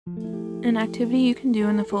An activity you can do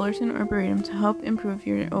in the Fullerton Arboretum to help improve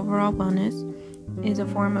your overall wellness is a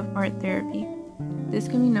form of art therapy. This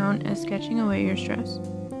can be known as sketching away your stress.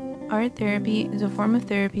 Art therapy is a form of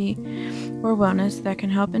therapy or wellness that can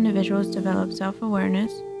help individuals develop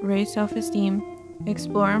self-awareness, raise self-esteem,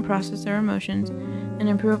 explore and process their emotions, and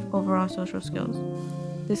improve overall social skills.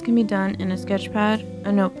 This can be done in a sketch pad,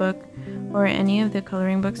 a notebook, or any of the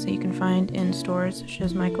coloring books that you can find in stores such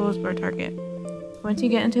as Michael's or Target. Once you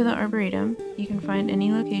get into the Arboretum, you can find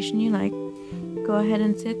any location you like. Go ahead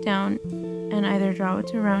and sit down and either draw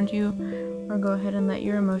what's around you or go ahead and let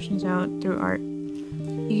your emotions out through art.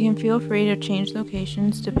 You can feel free to change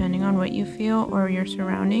locations depending on what you feel or your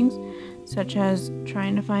surroundings, such as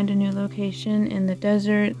trying to find a new location in the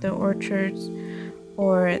desert, the orchards,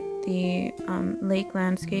 or the lake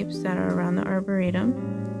landscapes that are around the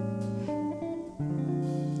Arboretum.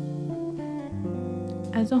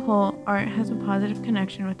 As a whole, art has a positive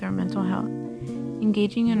connection with our mental health.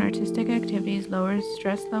 Engaging in artistic activities lowers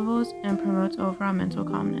stress levels and promotes overall mental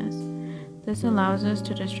calmness. This allows us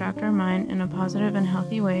to distract our mind in a positive and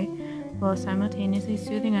healthy way while simultaneously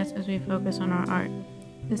soothing us as we focus on our art.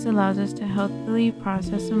 This allows us to healthily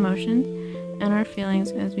process emotions and our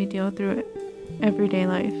feelings as we deal through everyday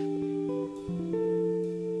life.